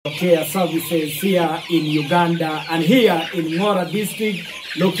JOCARE services here in Uganda and here in Ngora district,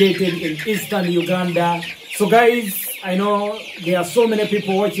 located in eastern Uganda. So guys, I know there are so many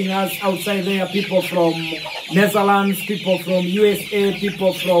people watching us outside there, people from Netherlands, people from USA,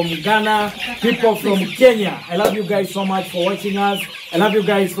 people from Ghana, people from Kenya. I love you guys so much for watching us. I love you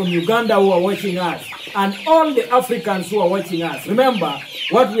guys from Uganda who are watching us, and all the Africans who are watching us. Remember,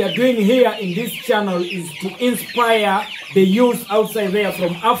 what we are doing here in this channel is to inspire the youth outside there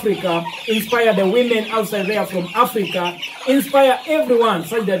from Africa, inspire the women outside there from Africa, inspire everyone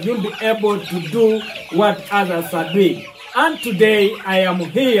so that you'll be able to do what others are doing. And today I am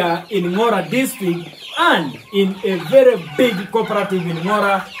here in Ngora district and in a very big cooperative in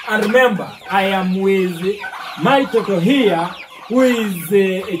Ngora. And remember, I am with my Toto here, who is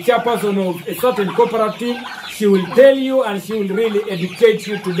a chairperson of a certain cooperative. She will tell you and she will really educate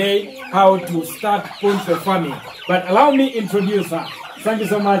you today how to start poultry farming. But allow me introduce her. Thank you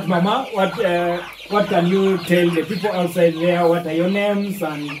so much, Mama. What can you tell the people outside there? What are your names?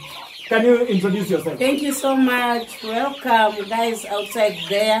 And can you introduce yourself? Thank you so much. Welcome, guys outside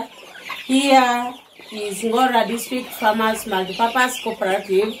there. Here is Ngora District Farmers Multipurpose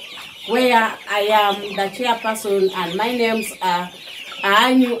Cooperative, where I am the chairperson, and my names are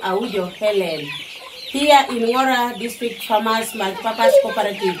Aanyu Aujo Helen. Here in Ngora District Farmers Multipurpose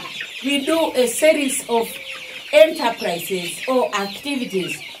Cooperative, we do a series of enterprises or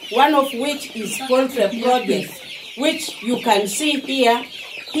activities, one of which is poultry projects, which you can see here.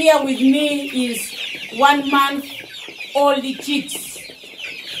 Here with me is 1 month old chicks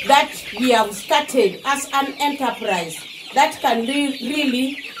that we have started as an enterprise that can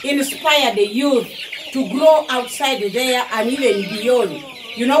really inspire the youth to grow outside there and even beyond.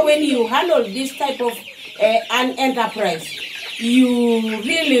 You know, when you handle this type of an enterprise, you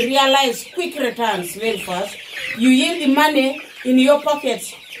really realize quick returns very fast. You yield the money in your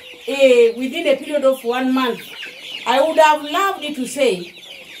pockets within a period of 1 month. I would have loved it to say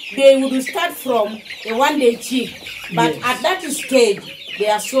they would start from a one-day chick, but yes, at that stage,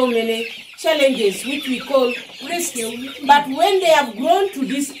 there are so many challenges which we call risks. But when they have grown to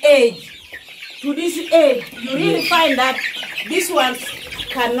this age, you really find that these ones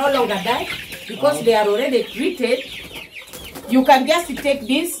can no longer die because they are already treated. You can just take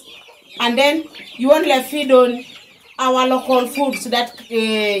this and then you only feed on our local foods that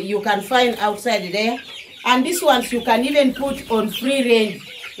you can find outside there. And these ones you can even put on free range,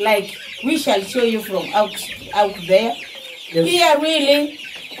 like we shall show you from out there. Yes. Here really,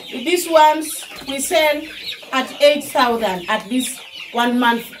 these ones we sell at 8,000 at this 1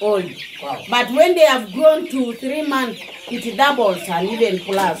 month old. Wow. But when they have grown to 3 months, it doubles and even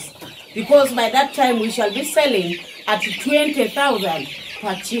plus. Because by that time we shall be selling at 20,000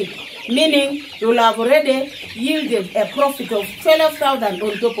 per chick. Meaning you will have already yielded a profit of 12,000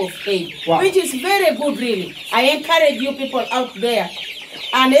 on top of 8. Wow. Which is very good really. I encourage you people out there,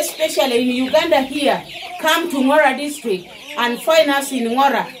 and especially in Uganda here, come to Ngora district and find us in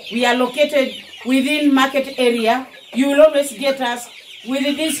Ngora. We are located within market area. You will always get us with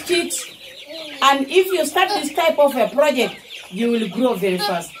these chicks. And if you start this type of a project, you will grow very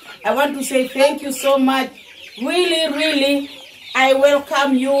fast. I want to say thank you so much. Really, I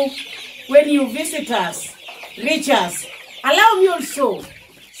welcome you when you visit us, reach us. Allow me also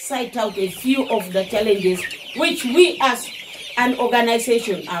cite out a few of the challenges which we as an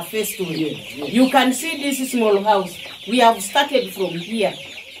organization are faced with. Yes. You can see this small house. We have started from here.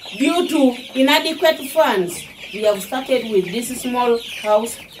 Due to inadequate funds, we have started with this small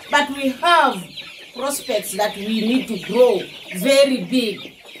house, but we have prospects that we need to grow very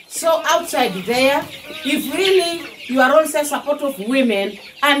big. So outside there, if really you are also supportive of women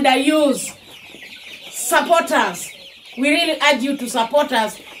and the youth, support us. We really urge you to support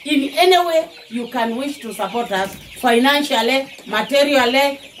us in any way you can wish to support us, financially,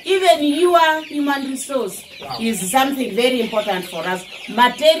 materially, even your human resource. Wow, is something very important for us.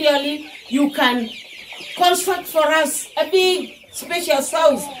 Materially, you can construct for us a big spacious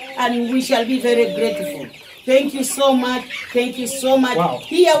house and we shall be very grateful. Thank you so much. Thank you so much. Wow.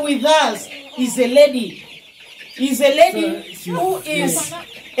 Here with us is a lady. Who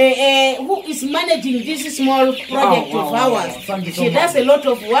is managing this small project of ours. She does a lot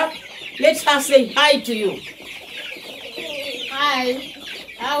of work. Let her say hi to you. Hi,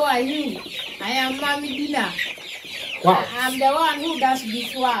 how are you? I am Mami Dina. Wow. I'm the one who does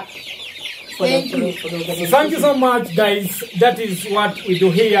this work. Thank you. Thank you so much, guys. That is what we do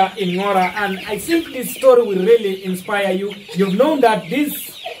here in Ngora, and I think this story will really inspire you. You've known that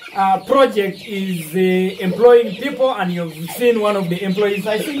this project is employing people, and you've seen one of the employees.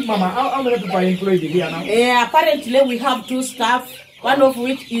 I think, Mama, how many people are employed here now? Apparently, we have 2 staff. one of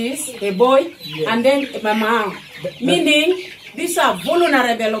which is a boy, and then a mama. Meaning, these are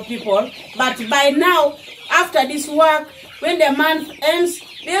vulnerable people, but by now, after this work, when the month ends,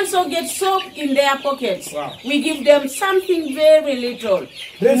 they also get soap in their pockets. Wow. We give them something very little.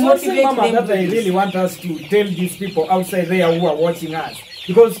 There's one thing, Mama, that I really want us to tell these people outside there who are watching us.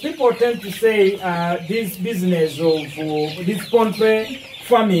 Because people tend to say this business of this poultry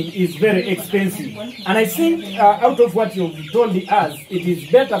farming is very expensive. And I think out of what you've told us, it is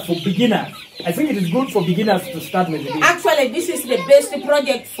better for beginners. I think it is good for beginners to start with this. Actually, this is the best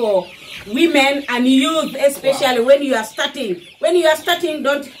project for women and youth, especially when you are starting. When you are starting,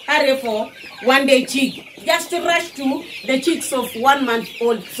 don't hurry for one day chick. Just rush to the chicks of 1 month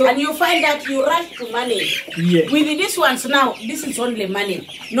old. So, and you find that you rush to money. Yes. With these ones now, this is only money.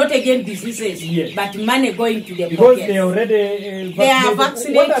 Not again diseases, yes, but money going to the because pockets. They already they are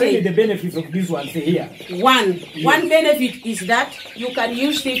vaccinated. What are really the benefits of these ones here? One benefit is that you can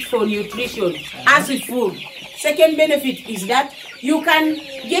use it for nutrition as a food. Second benefit is that you can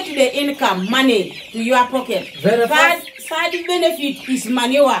get the income, money to your pocket. Third benefit is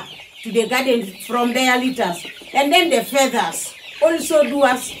manure to the garden from their litters. And then the feathers also do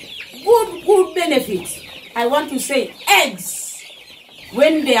us good benefits. I want to say eggs.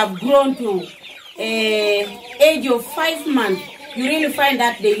 When they have grown to age of 5 months, you really find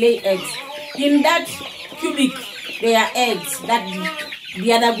that they lay eggs. In that cubic, there are eggs that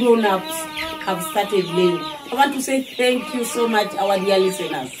the other grown-ups have started laying. I want to say thank you so much, our dear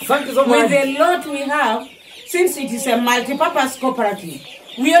listeners. Thank you so much. With the lot we have, since it is a multi-purpose cooperative,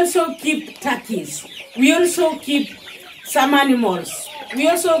 we also keep turkeys. We also keep some animals. We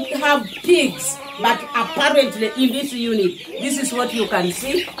also have pigs, but apparently in this unit, this is what you can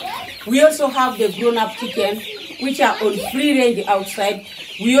see. We also have the grown-up chicken, which are on free range outside.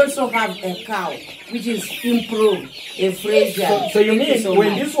 We also have a cow, which is improved, a Frasian. So you mean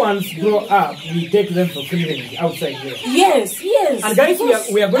when these ones grow up, we take them for free range outside there? Yes, yes. And guys,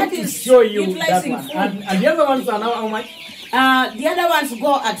 we are going to show you that one. And the other ones are now how much? The other ones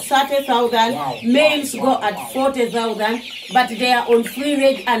go at 30,000, males go at 40,000, but they are on free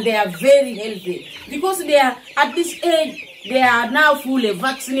range and they are very healthy. Because they are, at this age, they are now fully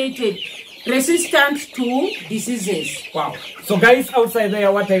vaccinated, resistant to diseases. Wow. So guys outside there,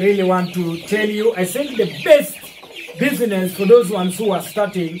 what I really want to tell you, I think the best business for those ones who are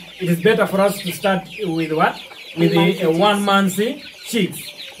starting, it is better for us to start with what? With a 1 month chicks.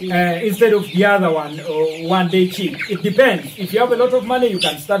 Instead of the other one, or 1 day chick. It depends. If you have a lot of money, you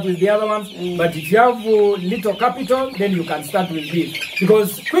can start with the other ones. But if you have little capital, then you can start with this.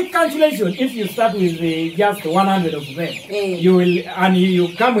 Because quick calculation, if you start with just 100 of them, you will, and you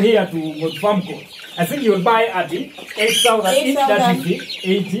come here to farm cost. I think you will buy at 8,000 each. That is it.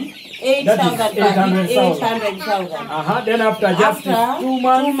 80. 800,000. Then after just 2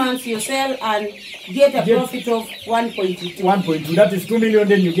 months, 2 months you sell and get a profit of 1.2. 1.2. That is 2 million.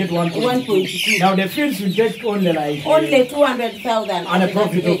 Then you get 1.2. 1.2. Now the fields will take only like 200,000 and a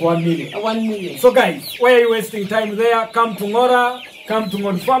profit of 1 million. 1 million. So guys, why are you wasting time there? Come to Ngora, come to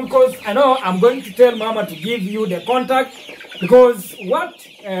Ngora Farm Coast. I know I'm going to tell Mama to give you the contact, because what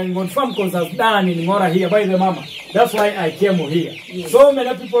Ngora Farm Coast has done in Ngora here by the Mama, that's why I came here. Yes. So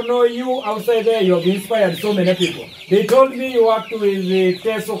many people know you outside there. You have inspired so many people. They told me you worked with the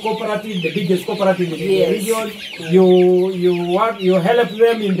Teso cooperative, the biggest cooperative in the region. You help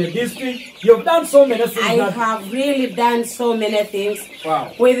them in the district. You've done so many things. I have really done so many things.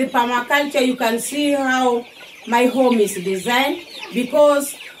 Wow. With the permaculture, you can see how my home is designed,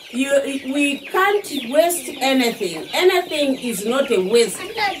 because we can't waste anything. Anything is not a waste,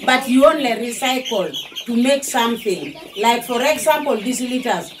 but you only recycle to make something. Like for example, these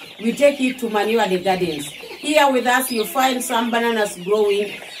litters, we take it to manure the gardens. Here with us, you find some bananas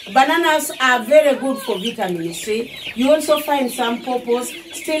growing. Bananas are very good for vitamin C. You also find some purpose,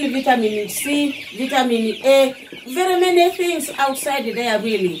 still vitamin C, vitamin A, very many things outside there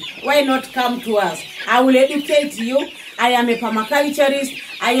really. Why not come to us? I will educate you. I am a permaculturist.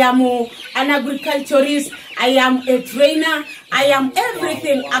 I am an agriculturist. I am a trainer. I am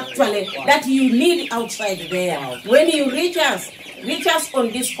everything actually that you need outside there. When you reach us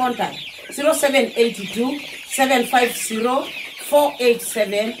on this contact, 0782 750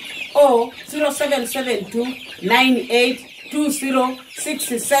 487 or 0772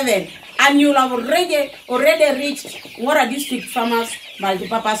 982067. and you'll have already reached Ngora District Farmers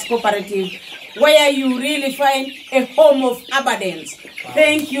Multipurpose Cooperative, where you really find a home of abundance.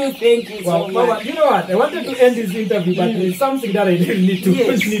 Thank you so much. Mama, you know what? I wanted to end this interview, but there is something that I really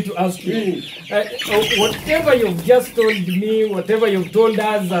need to ask you. Whatever you've just told me, whatever you've told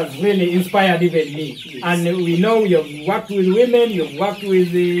us has really inspired even me. And we know you've worked with women, you've worked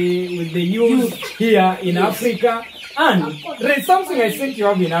with the youth here in Africa. And there is something I think you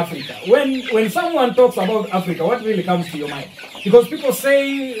have in Africa. When someone talks about Africa, what really comes to your mind? Because people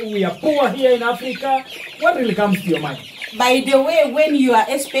say we are poor here in Africa. What really comes to your mind? By the way, when you are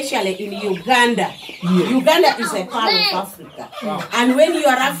especially in Uganda, Uganda is a part of Africa. Wow. And when you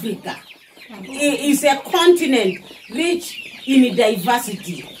are Africa, it is a continent rich in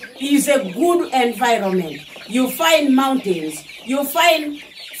diversity. It is a good environment. You find mountains, you find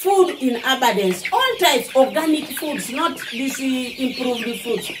food in abundance, all types, organic foods, not these improved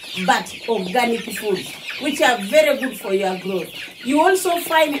foods, but organic foods, which are very good for your growth. You also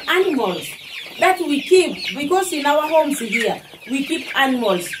find animals that we keep, because in our homes here, we keep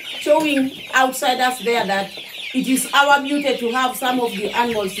animals, showing outsiders there that it is our beauty to have some of the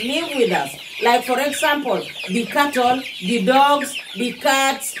animals live with us. Like, for example, the cattle, the dogs, the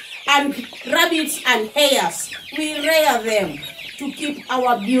cats, and rabbits and hares. We rear them to keep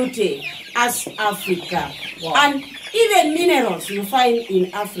our beauty as Africa. Wow. And even minerals you find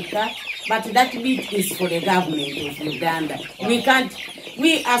in Africa, but that bit is for the government of Uganda.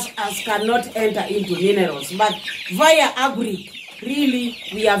 We as cannot enter into minerals, but via agri, really,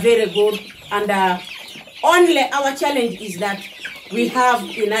 we are very good. And only our challenge is that we have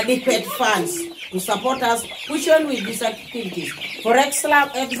inadequate funds to support us, push on with these activities. For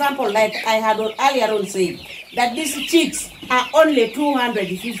example, like I had earlier on said, that these chicks are only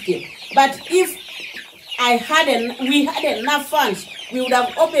 250. But if we had enough funds, we would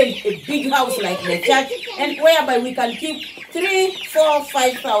have opened a big house like the church, and whereby we can keep 3,000,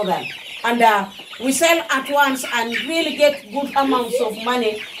 4,000, 5,000. And we sell at once and really get good amounts of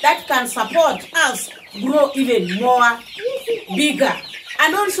money that can support us grow even more bigger.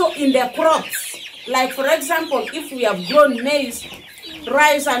 And also in the crops, like for example, if we have grown maize,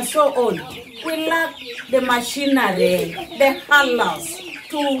 rice and so on, we lack the machinery, the haulers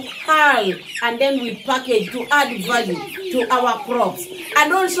to haul, and then we package to add value to our crops.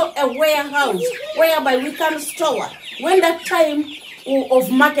 And also a warehouse whereby we can store. When that time of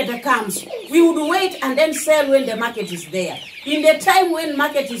market comes, we would wait and then sell when the market is there. In the time when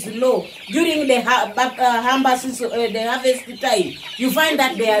market is low, during the harvest time, you find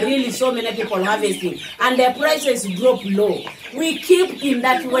that there are really so many people harvesting and the prices drop low. We keep in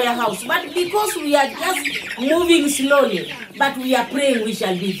that warehouse, but because we are just moving slowly, but we are praying we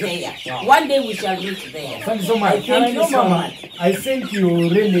shall be there. Wow. One day we shall reach there. Thank you so much. Thank you so much. I think you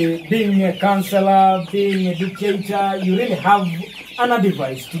really, being a counselor, being an educator, you really have an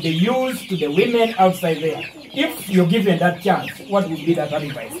advice to the youth, to the women outside there. If you're given that chance, what would be that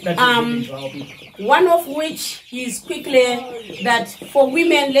advice? One of which is quickly that for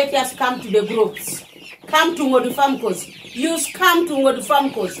women, let us come to the groups. Come to Ngorifamkos. Use come to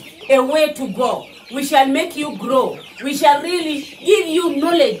Ngorifamkos, a way to go. We shall make you grow. We shall really give you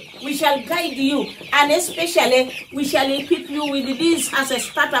knowledge. We shall guide you. And especially, we shall equip you with this as a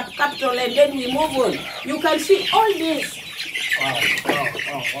startup capital, and then we move on. You can see all this. Wow,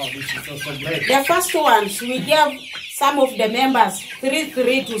 this is so great. The first ones, we gave some of the members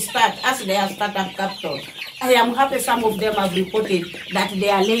 3 to start as their startup capital. I am happy some of them have reported that they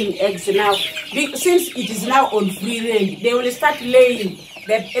are laying eggs now. Since it is now on free range, they will start laying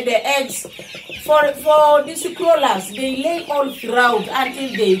the eggs. For these crawlers, they lay all throughout until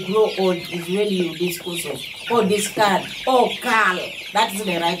they grow old, is when you dispose of, or discard, or cull. That's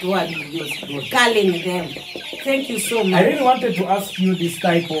the right word you use, culling them. Thank you so much. I really wanted to ask you this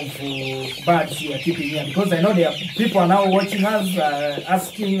type of birds you are keeping here, because I know there are people now watching us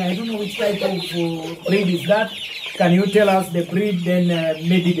asking, I don't know which type of breed is that. Can you tell us the breed, then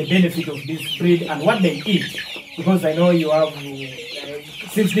maybe the benefit of this breed and what they eat? Because I know you have,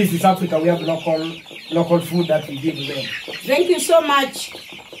 since this is Africa, we have local food that we give them. Thank you so much.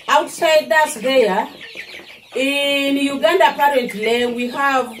 Outside us there, in Uganda apparently, we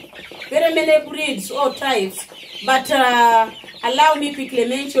have very many breeds or types, but allow me quickly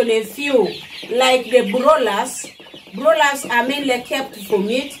mention a few, like the broilers. Broilers are mainly kept for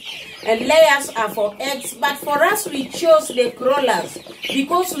meat, and layers are for eggs, but for us we chose the crawlers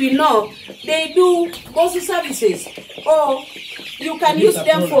because we know they do both services. Or you can use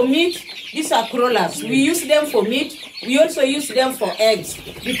them for meat. These are crawlers. We use them for meat. We also use them for eggs,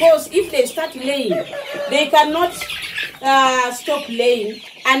 because if they start laying, they cannot stop laying.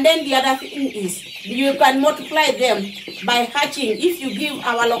 And then the other thing is, you can multiply them by hatching. If you give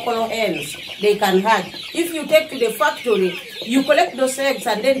our local hens, they can hatch. If you take to the factory, you collect those eggs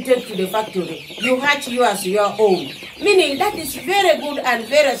and then take to the factory. You hatch yours your own. Meaning that is very good and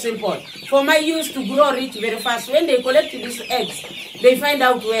very simple. For my youth to grow rich very fast, when they collect these eggs, they find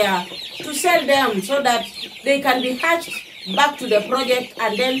out where to sell them so that they can be hatched back to the project,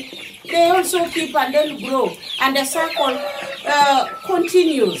 and then they also keep and then grow, and the cycle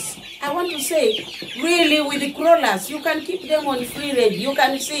continues. I want to say, really, with the crawlers, you can keep them on free range. You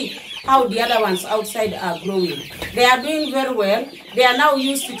can see how the other ones outside are growing. They are doing very well. They are now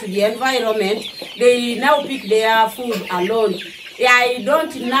used to the environment. They now pick their food alone. I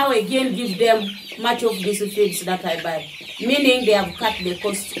don't now again give them much of these feeds that I buy, meaning they have cut the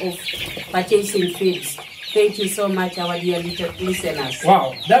cost of purchasing feeds. Thank you so much, our dear listeners.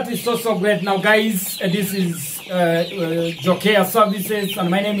 Wow, that is so great. Now, guys, this is JOCARE Services, and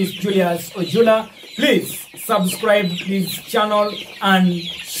my name is Julius Ojula. Please subscribe this channel and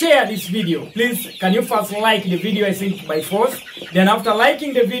share this video. Please, can you first like the video, I think, by force? Then after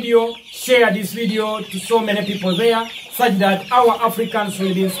liking the video, share this video to so many people there, such that our Africans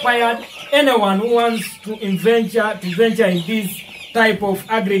will be inspired. Anyone who wants to venture in this type of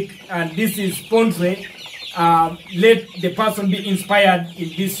agric, and this is poultry, let the person be inspired in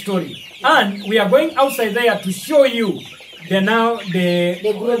this story. And we are going outside there to show you the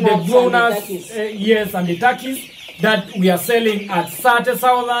grown-ups, yes, and the turkeys that we are selling at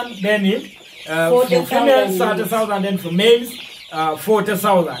 30,000, then for females 30,000, then for males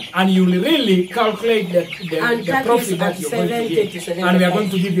 40,000, and you will really calculate the profit that you're going to get, and we are going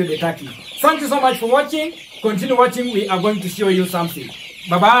to give you the turkey. Thank you so much for watching. Continue watching. We are going to show you something.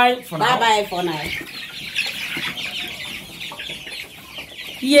 Bye-bye for now. Bye-bye for now.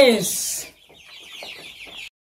 Yes.